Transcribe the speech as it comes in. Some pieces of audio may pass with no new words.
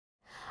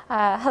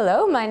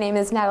Hello, my name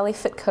is Natalie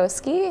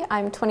Fitkowsky.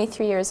 I'm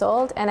 23 years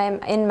old and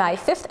I'm in my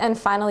 5th and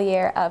final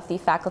year of the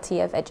Faculty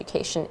of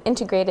Education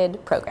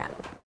integrated program.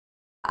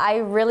 I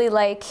really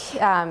like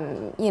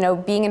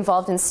being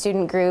involved in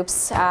student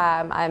groups.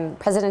 I'm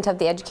president of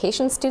the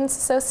Education Students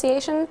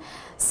Association,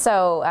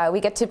 so we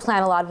get to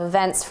plan a lot of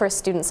events for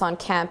students on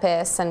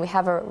campus, and we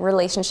have a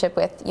relationship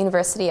with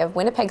University of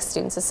Winnipeg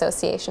Students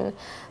Association.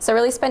 So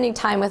really spending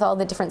time with all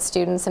the different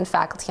students and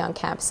faculty on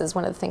campus is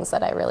one of the things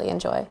that I really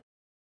enjoy.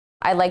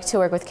 I like to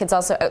work with kids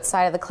also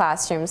outside of the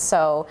classroom,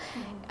 so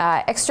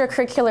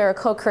extracurricular or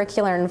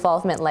co-curricular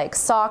involvement like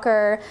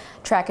soccer,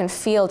 track and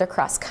field or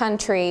cross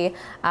country,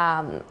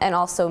 and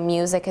also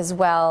music as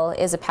well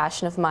is a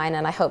passion of mine,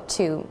 and I hope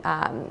to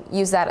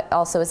use that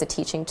also as a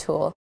teaching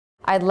tool.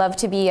 I'd love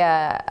to be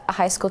a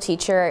high school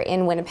teacher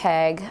in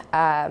Winnipeg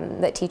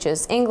that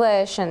teaches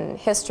English and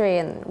history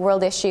and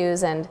world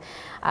issues, and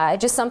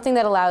just something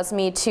that allows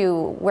me to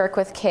work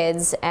with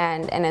kids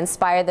and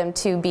inspire them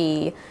to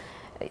be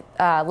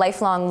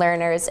lifelong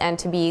learners and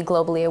to be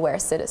globally aware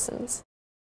citizens.